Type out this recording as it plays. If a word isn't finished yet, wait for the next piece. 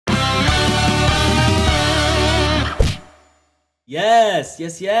Yes,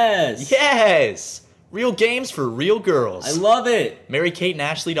 yes, yes. Yes! Real games for real girls. I love it.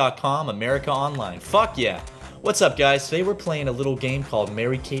 MaryKateandAshley.com, America Online. Fuck yeah. What's up, guys? Today we're playing a little game called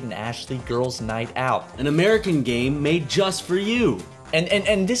Mary Kate and Ashley Girls Night Out. An American game made just for you.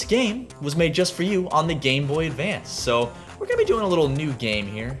 And this game was made just for you on the Game Boy Advance. So we're gonna be doing a little new game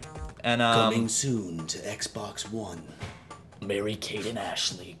here. And Coming soon to Xbox One. Mary Kate and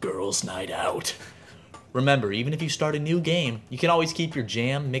Ashley Girls Night Out. Remember, even if you start a new game, you can always keep your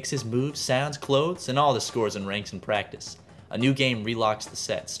jam, mixes, moves, sounds, clothes, and all the scores and ranks in practice. A new game relocks the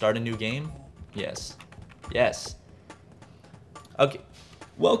set. Start a new game? Yes. Yes. Okay.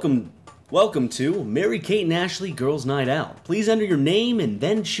 Welcome to Mary Kate and Ashley Girls Night Out. Please enter your name and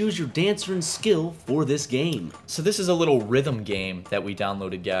then choose your dancer and skill for this game. So this is a little rhythm game that we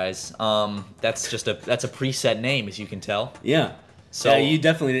downloaded, guys. That's a preset name, as you can tell. Yeah. So yeah, you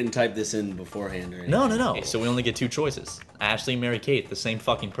definitely didn't type this in beforehand or anything. No. Okay, so we only get two choices. Ashley and Mary Kate, the same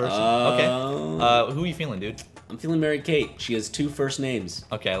fucking person. Okay. Who are you feeling, dude? I'm feeling Mary Kate. She has two first names.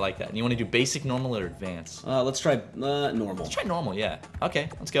 Okay, I like that. And you want to do basic, normal, or advanced? Let's try normal. Let's try normal, yeah. Okay,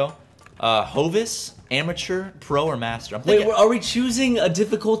 let's go. Hovis, amateur, pro, or master? Wait, are we choosing a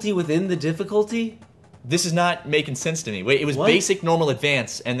difficulty within the difficulty? This is not making sense to me. Wait, it was basic, normal,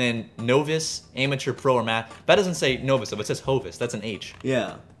 advanced, and then novice, amateur, pro, or master. That doesn't say novice, though. It says hovis. That's an H.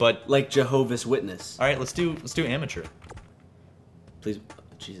 Yeah. But like Jehovah's Witness. All right, let's do amateur. Please,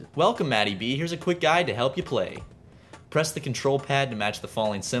 Jesus. Welcome, Maddie B. Here's a quick guide to help you play. Press the control pad to match the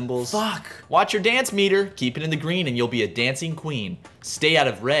falling cymbals. Fuck. Watch your dance meter. Keep it in the green, and you'll be a dancing queen. Stay out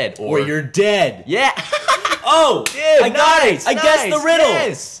of red, or you're dead. Yeah. Oh, dude, I got it. I guessed the riddle.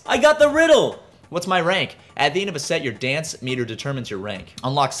 Yes. I got the riddle. What's my rank? At the end of a set, your dance meter determines your rank.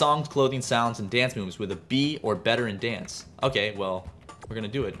 Unlock songs, clothing, sounds, and dance moves with a B or better in dance. Okay, well, we're gonna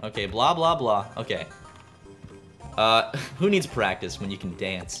do it. Okay, blah, blah, blah. Okay. Who needs practice when you can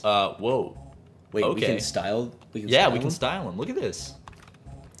dance? Whoa. Wait, okay. we can style? We can style them. Look at this.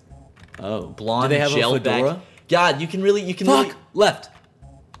 Oh. Blonde, do they have gel a fedora? back. God, you can really, Fuck! Left.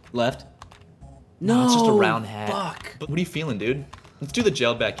 Left. No, it's just a round hat. Fuck. What are you feeling, dude? Let's do the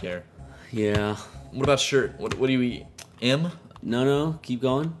gel back hair. Yeah. What about shirt? What do you eat? M? No, keep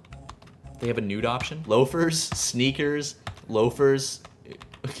going. They have a nude option. Loafers, sneakers, loafers.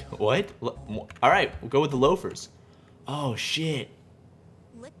 What? All right, we'll go with the loafers. Oh, shit.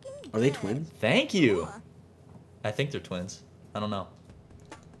 Are they twins? Thank you. I think they're twins. I don't know.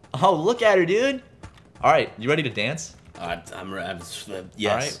 Oh, look at her, dude. All right, you ready to dance? I'm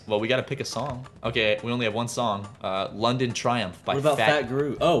yes. All right, well, we got to pick a song. Okay, we only have one song. London Triumph by What about Fat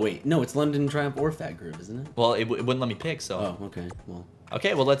Groove? Oh, wait. No, it's London Triumph or Fat Groove, isn't it? Well, it wouldn't let me pick, so. Oh, okay. Well.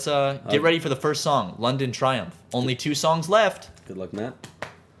 Okay, well, let's get ready for the first song, London Triumph. Only 2 songs left. Good luck, Matt.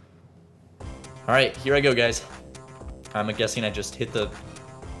 All right, here I go, guys. I'm guessing I just hit the...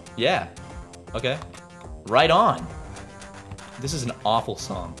 Yeah. Okay. Right on. This is an awful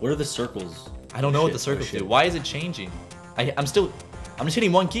song. What are the circles? I don't know what the circles do. Why is it changing? I'm just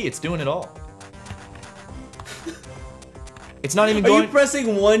hitting one key. It's doing it all. It's not even going... Are you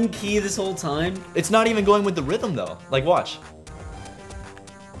pressing one key this whole time? It's not even going with the rhythm, though. Like, watch.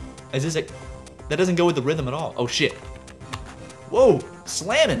 Is this a... That doesn't go with the rhythm at all. Oh, shit. Whoa.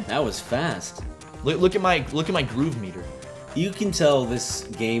 Slamming. That was fast. Look at my groove meter. You can tell this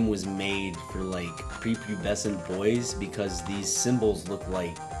game was made for, like, prepubescent boys because these symbols look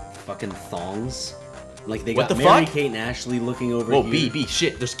like fucking thongs. Like, they got Mary Kate and Ashley looking over here. Whoa, B,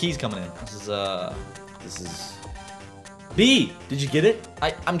 shit, there's keys coming in. This is... B! Did you get it?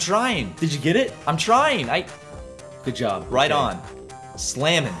 I'm trying. Did you get it? I'm trying. Good job. Right on.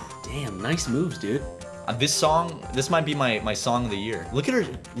 Slamming. Damn, nice moves, dude. This might be my song of the year. Look at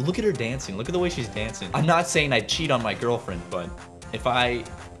her dancing. Look at the way she's dancing. I'm not saying I'd cheat on my girlfriend, but if I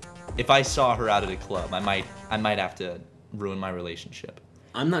saw her out at a club, I might have to ruin my relationship.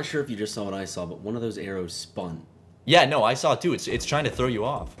 I'm not sure if you just saw what I saw, but one of those arrows spun. Yeah, no, I saw it too. It's trying to throw you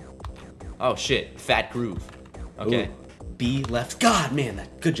off. Oh shit, Fat Groove. Okay. Ooh. B left. God, man,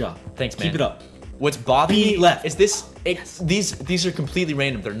 good job. Thanks, man. Keep it up. What's bothering me left is this. These are completely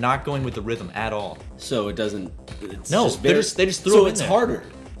random. They're not going with the rhythm at all. So it doesn't. No, they just threw it in there. So it's harder.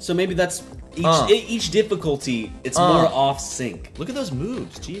 So maybe that's each difficulty. It's more off sync. Look at those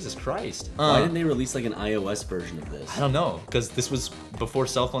moves. Jesus Christ. Why didn't they release like an iOS version of this? I don't know, because this was before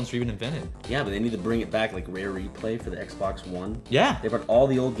cell phones were even invented. Yeah, but they need to bring it back like Rare Replay for the Xbox One. Yeah. They brought all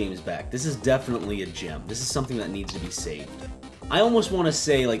the old games back. This is definitely a gem. This is something that needs to be saved. I almost want to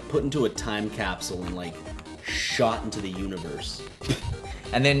say like put into a time capsule and like shot into the universe.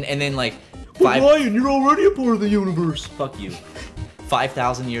 and then like Ryan, you're already a part of the universe. Fuck you.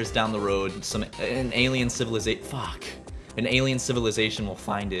 5,000 years down the road, an alien civilization. Fuck. an alien civilization will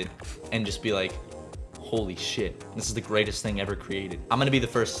find it and just be like, holy shit, this is the greatest thing ever created. I'm gonna be the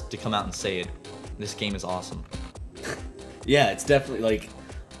first to come out and say it. This game is awesome. Yeah, it's definitely like,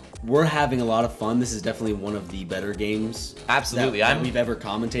 we're having a lot of fun. This is definitely one of the better games that we've ever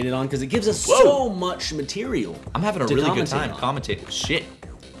commentated on, because it gives us so much material. I'm having a really good time commentating. Shit.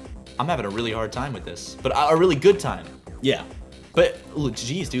 I'm having a really hard time with this, but a really good time. Yeah. But, look,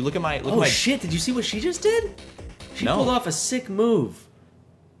 geez, dude, look at my... Oh, shit, did you see what she just did? She pulled off a sick move.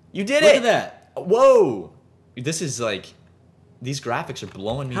 You did Look at that. Whoa. This is like... These graphics are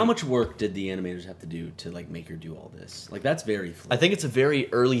blowing me. How much work did the animators have to do to like make her do all this? Like, that's very fluid. I think it's a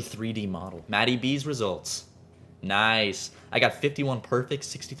very early 3D model. Maddie B's results. Nice. I got 51 perfect,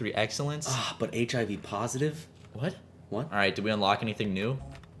 63 excellence. Ah, but HIV positive? What? What? All right, did we unlock anything new?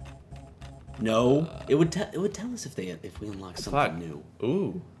 No. It would tell us if we unlock something new.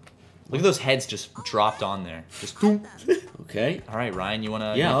 Ooh. Look at those heads just dropped on there. Just Okay. All right, Ryan, you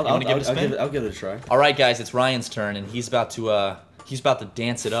wanna? Yeah, you wanna give it a spin? I'll give it a try. All right, guys, it's Ryan's turn, and he's about to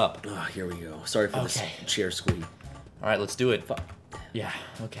dance it up. Oh, here we go. Sorry for this chair squeak. All right, let's do it. Yeah.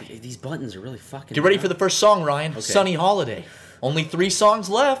 Okay. These buttons are really fucking. Get ready for the first song, Ryan. Okay. Sunny Holiday. Only 3 songs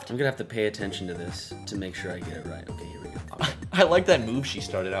left. I'm gonna have to pay attention to this to make sure I get it right. Okay, here we go. Okay. I like that move she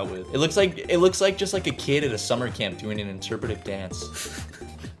started out with. It looks like just like a kid at a summer camp doing an interpretive dance.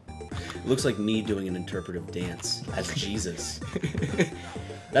 It looks like me doing an interpretive dance as Jesus.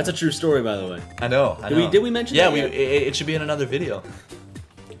 That's a true story, by the way. I know. Did we mention that? Yeah, it should be in another video.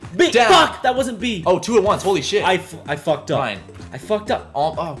 B! Fuck! That wasn't B! Oh, 2 at once. Holy shit. I fucked up. Fine. I fucked up.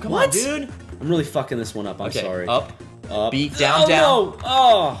 Oh, come on, dude. I'm really fucking this one up. I'm sorry. Up. B, down, down. No.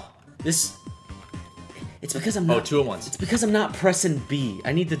 Oh! This... It's because I'm not... Oh, 2 at once. It's because I'm not pressing B.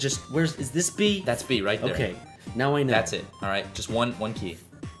 I need to just... Is this B? That's B right there. Okay. Now I know. That's it. All right. Just one key.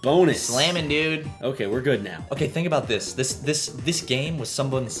 Bonus. Slamming, dude. Okay, we're good now. Okay, think about this. This game was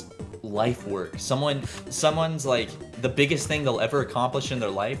someone's life work. Someone's like the biggest thing they'll ever accomplish in their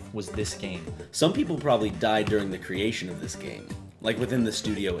life was this game. Some people probably died during the creation of this game, like within the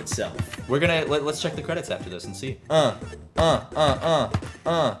studio itself. We're gonna let's check the credits after this and see.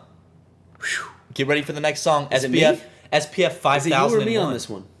 Get ready for the next song. SPF 5001. Is it you or me on this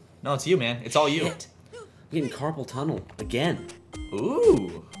one? No, it's you, man. It's all you. Shit. I'm getting carpal tunnel again.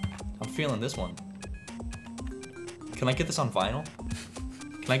 Ooh, I'm feeling this one. Can I get this on vinyl?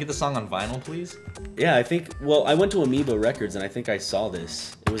 Can I get the song on vinyl, please? Yeah, I think, well, I went to Amoeba Records and I think I saw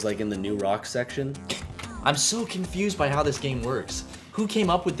this. It was like in the new rock section. I'm so confused by how this game works. Who came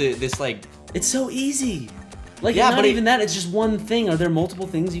up with this, like... It's so easy. Like, yeah, not even that, it's just one thing. Are there multiple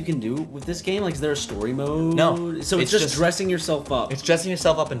things you can do with this game? Like, is there a story mode? No. So it's just dressing yourself up. It's dressing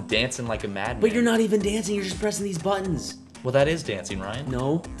yourself up and dancing like a madman. But you're not even dancing, you're just pressing these buttons. Well, that is dancing, Ryan.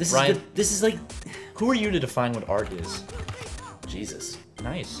 No. This is like... Who are you to define what art is? Jesus.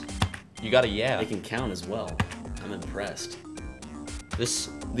 Nice. You got a yeah. They can count as well. I'm impressed.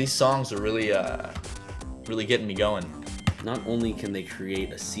 These songs are really, really getting me going. Not only can they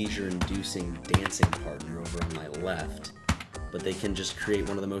create a seizure-inducing dancing partner over on my left, but they can just create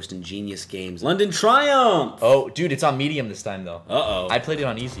one of the most ingenious games. London Triumph! Oh, dude, it's on medium this time, though. Uh-oh. I played it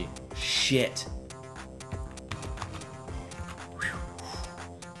on easy. Shit.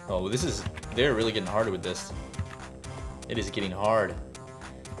 Oh, they're really getting harder with this. It is getting hard.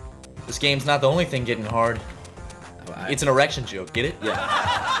 This game's not the only thing getting hard. It's an erection joke, get it? Yeah.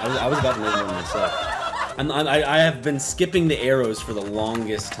 I was about to make one myself. I have been skipping the arrows for the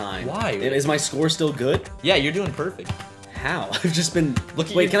longest time. Why? Is my score still good? Yeah, you're doing perfect. How? I've just been...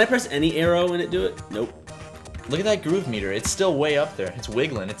 Wait, can I press any arrow and it do it? Nope. Look at that groove meter. It's still way up there. It's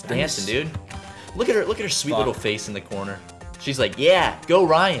wiggling. It's dancing, dude. Look at her sweet little face in the corner. She's like, yeah, go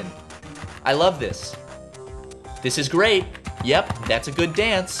Ryan. I love this. This is great. Yep, that's a good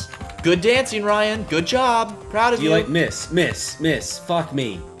dance. Good dancing, Ryan. Good job. Proud of you. You like miss. Fuck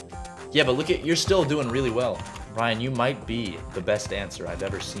me. Yeah, but look at, you're still doing really well. Ryan, you might be the best dancer I've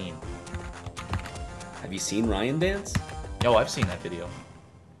ever seen. Have you seen Ryan dance? Oh, I've seen that video.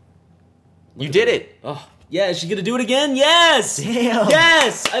 You did it. Oh, yeah, is she gonna do it again? Yes! Damn.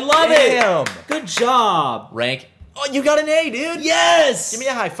 Yes! I love it! Good job. Rank. Oh, you got an A, dude. Yes! Give me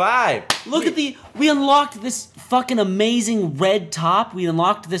a high five. Look at we unlocked this fucking amazing red top. We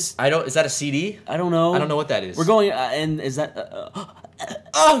unlocked this. Is that a CD? I don't know. I don't know what that is. We're going, and is that,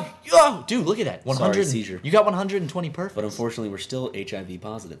 oh, dude, look at that. 100. Sorry, seizure. You got 120 perfect. But unfortunately, we're still HIV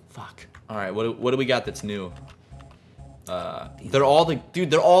positive. Fuck. All right, what do we got that's new? They're all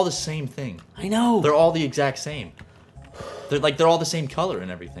the same thing. I know. They're all the exact same. They're all the same color and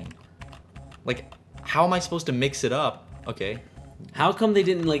everything. Like, how am I supposed to mix it up? Okay. How come they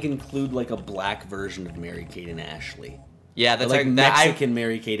didn't like include like a black version of Mary-Kate and Ashley? Yeah, that's like that, Mexican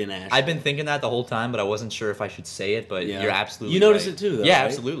Mary-Kate and Ashley. I've been thinking that the whole time, but I wasn't sure if I should say it. But you're absolutely. You notice right. it too, though. Yeah, right?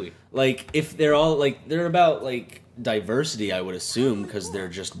 absolutely. Like if they're all like they're about like diversity, I would assume, because they're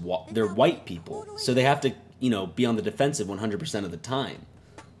just they're white people, so they have to be on the defensive 100% of the time.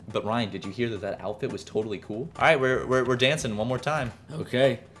 But Ryan, did you hear that outfit was totally cool? All right, we're dancing one more time.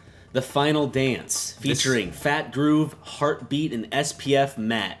 Okay. The Final Dance, featuring Fat Groove, Heartbeat, and SPF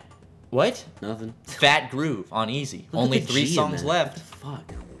Matt. What? Nothing. Fat Groove on easy. Look Only at the 3 G in songs that. left. What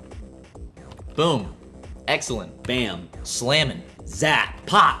the fuck? Boom. Excellent. Bam. Slamming. Zap.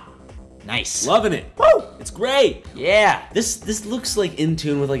 Pop. Nice. Loving it. Woo! It's great. Yeah. This looks like in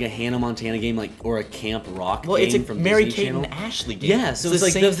tune with like a Hannah Montana game, or a Camp Rock game it's a from Mary Disney Kate Channel. and Ashley game. Yeah, so it's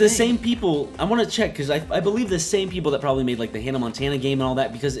like the thing. same people. I want to check because I believe the same people that probably made like the Hannah Montana game and all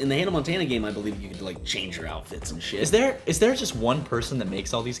that. Because in the Hannah Montana game, I believe you could like change your outfits and shit. Is there just one person that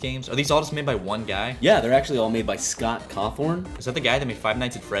makes all these games? Are these all just made by one guy? Yeah, they're actually all made by Scott Cawthorn. Is that the guy that made Five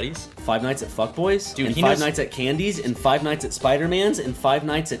Nights at Freddy's? Five Nights at Fuckboys, Dude, and he Five knows- Nights at Candy's, and Five Nights at Spider-Man's, and Five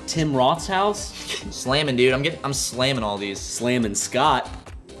Nights at Tim Roth's house. Slamming, dude. I'm slamming all these. Slamming Scott.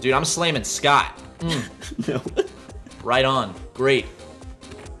 Dude, I'm slamming Scott. No. Right on. Great.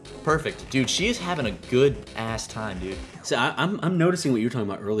 Perfect. Dude, she is having a good ass time, dude. So I'm noticing what you were talking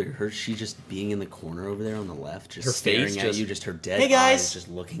about earlier. She just being in the corner over there on the left, just Her staring face at just- you, just her dead Hey, guys. eyes just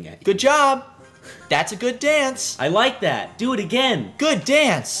looking at you. Good job. That's a good dance. I like that. Do it again. Good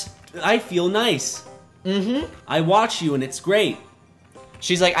dance. I feel nice. Mm-hmm. I watch you and it's great.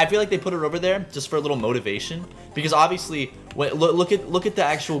 She's like, I feel like they put her over there just for a little motivation, because obviously, look at the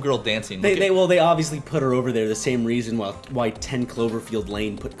actual girl dancing. They obviously put her over there the same reason why 10 Cloverfield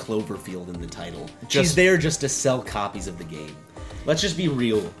Lane put Cloverfield in the title. She's there just to sell copies of the game. Let's just be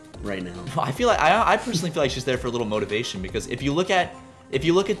real right now. I feel like I personally feel like she's there for a little motivation, because if you look at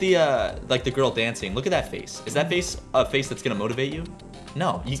the like the girl dancing, look at that face. Is that face a face that's gonna motivate you?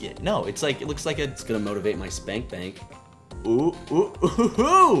 No, no. It's like, it looks like It's gonna motivate my spank bank. ooh ooh ooh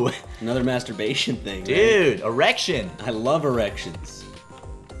ooh. Another masturbation thing, Dude, erection. right? I love erections.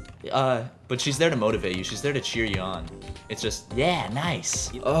 But she's there to motivate you. She's there to cheer you on. It's just, yeah,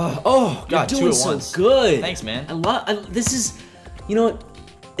 nice. Oh, God, you're two doing at so once. good. Thanks, man. This is, you know what?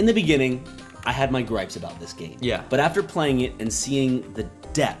 In the beginning, I had my gripes about this game. Yeah. But after playing it and seeing the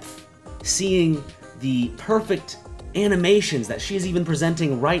depth, seeing the perfect animations that she is even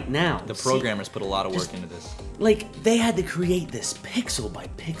presenting right now. The programmers put a lot of work into this. Like, they had to create this pixel by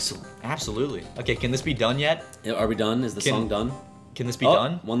pixel. Absolutely. Okay, can this be done yet? Are we done? Is the song done? Can this be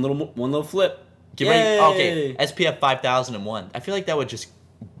done? One little flip. Get ready. Okay, SPF 5001. I feel like that would just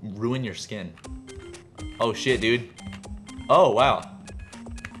ruin your skin. Oh shit, dude. Oh wow.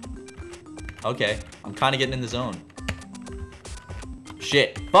 Okay, I'm kind of getting in the zone.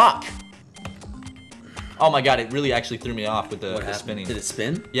 Shit. Fuck. Oh my god, it really actually threw me off with the spinning. Did it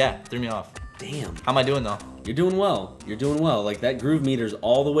spin? Yeah, threw me off. Damn. How am I doing though? You're doing well. You're doing well. Like, that groove meter's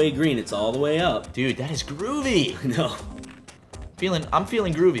all the way green. It's all the way up. Dude, that is groovy. No. I'm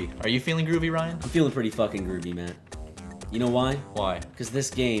feeling groovy. Are you feeling groovy, Ryan? I'm feeling pretty fucking groovy, Matt. You know why? Why? Because this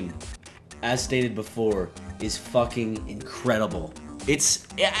game, as stated before, is fucking incredible.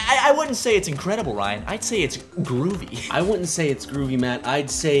 I wouldn't say it's incredible, Ryan. I'd say it's groovy. I wouldn't say it's groovy, Matt. I'd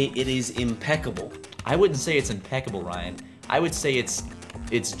say it is impeccable. I wouldn't say it's impeccable, Ryan. I would say it's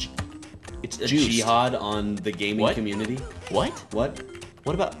A juiced. jihad on the gaming community. What? What?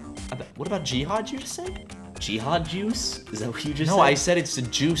 What about jihad? You just say? Jihad juice? Is that what you just said? No, I said it's a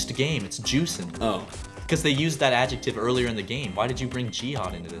juiced game. It's juicing. Oh. Because they used that adjective earlier in the game. Why did you bring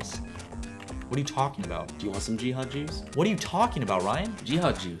jihad into this? What are you talking about? Do you want some jihad juice? What are you talking about, Ryan?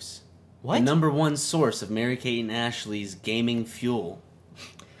 Jihad juice. What? The #1 source of Mary-Kate and Ashley's gaming fuel.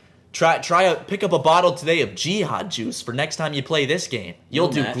 Pick up a bottle today of jihad juice for next time you play this game. You'll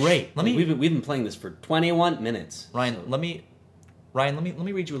do Matt. great. We've been playing this for 21 minutes. Ryan, let me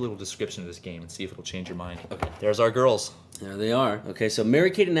read you a little description of this game and see if it'll change your mind. Okay. There's our girls. There they are. Okay, so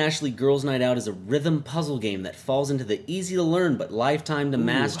Mary-Kate and Ashley Girls Night Out is a rhythm puzzle game that falls into the easy to learn but lifetime to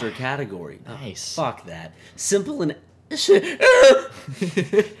master category. Nice. Oh, fuck that. Simple and addictive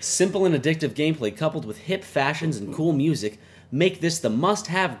gameplay coupled with hip fashions and cool music make this the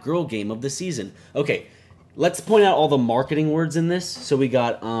must-have girl game of the season. Okay, let's point out all the marketing words in this. So we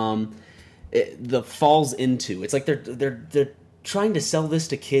got the falls into. It's like they're trying to sell this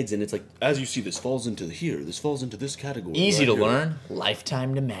to kids, and it's like, as you see, this falls into here, this falls into this category. Easy right to here. learn,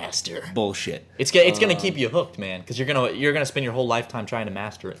 lifetime to master. Bullshit. It's gonna keep you hooked, man, because you're gonna spend your whole lifetime trying to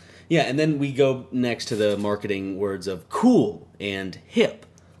master it. Yeah, and then we go next to the marketing words of cool and hip.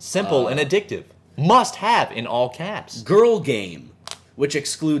 Simple and addictive. Must have in all caps. Girl game which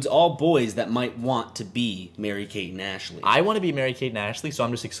excludes all boys that might want to be Mary-Kate and Ashley. I want to be Mary-Kate and Ashley, so I'm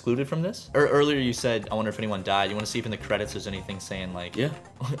just excluded from this? Or earlier you said, I wonder if anyone died. You want to see if in the credits there's anything saying like... Yeah.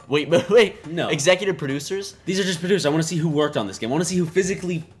 Wait. No. Executive producers? These are just producers. I want to see who worked on this game. I want to see who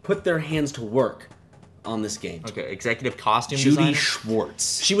physically put their hands to work on this game. Okay, executive costume Judy designer?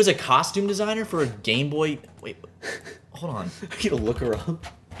 Schwartz. She was a costume designer for a Game Boy... Wait, hold on. I gotta look her up.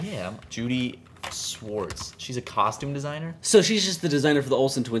 Yeah, Judy Schwartz. She's a costume designer? So she's just the designer for the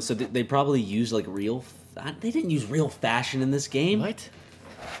Olsen twins, so they probably used like real... They didn't use real fashion in this game. What?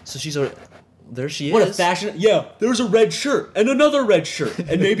 So she's a... There she is. What a fashion... Yeah, there's a red shirt, and another red shirt,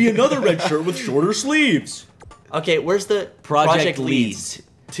 and maybe another red shirt with shorter sleeves. Okay, where's the Project leads?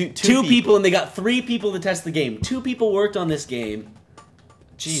 Two people, and they got 3 people to test the game. 2 people worked on this game.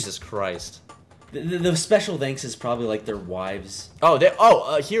 Jesus Christ. The special thanks is probably like their wives.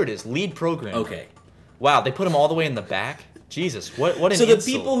 Oh, here it is. Lead program. Okay. Wow, they put them all the way in the back? Jesus, what an So the insult.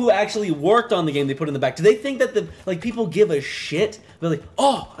 people who actually worked on the game, they put in the back. Do they think that people give a shit? They're like,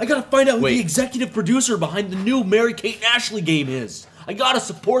 oh, I gotta find out who Wait. the executive producer behind the new Mary-Kate and Ashley game is. I gotta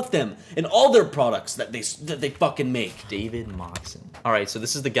support them and all their products that they fucking make. David Moxon. All right, so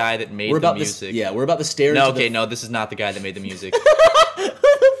this is the guy that made We're the about music. we're about to stare. No, into okay, no, this is not the guy that made the music. Who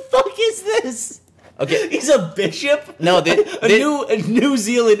the fuck is this? Okay. He's a bishop? No, a New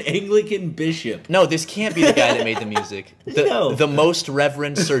Zealand Anglican bishop. No, this can't be the guy that made the music. No. The Most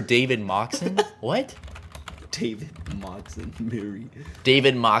Reverend Sir David Moxon? What? David Moxon, Mary.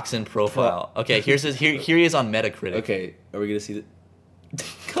 David Moxon profile. Okay, here he is on Metacritic. Okay, are we gonna see that?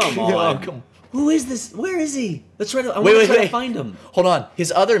 Come on. No, come. Who is this? Where is he? Let's try to. I Wait, want to try to wait. find him. Hold on.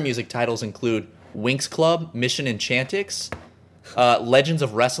 His other music titles include Winx Club, Mission Enchantix, Legends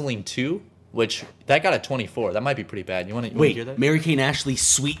of Wrestling 2, which that got a 24. That might be pretty bad. You want to hear that? Wait, Mary-Kate and Ashley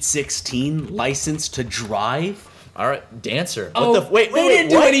Sweet 16, License to Drive? All right, Dancer. Oh, What the? Wait, they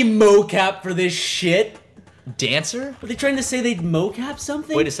didn't do any mocap for this shit. Dancer? Were they trying to say they'd mocap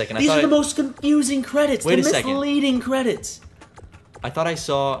something? Wait a second, I These thought are the I- most confusing credits. Wait the a second. misleading credits. I thought I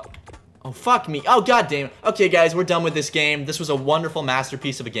saw... Oh, fuck me. Oh, god damn it. Okay, guys, we're done with this game. This was a wonderful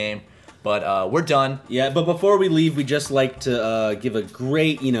masterpiece of a game, but we're done. Yeah, but before we leave, we just like to give a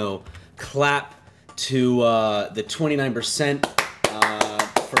great, clap to the 29%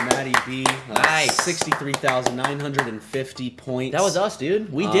 for Maddie B. Nice. 63,950 points. That was us,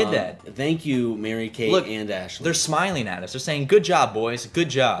 dude. We did that. Thank you, Mary-Kate Look, and Ashley. They're smiling at us. They're saying, good job, boys. Good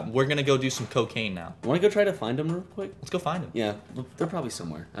job. We're going to go do some cocaine now. Want to go try to find them real quick? Let's go find them. Yeah, they're probably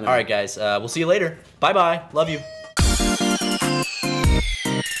somewhere. I don't All know. right, guys. We'll see you later. Bye-bye. Love you.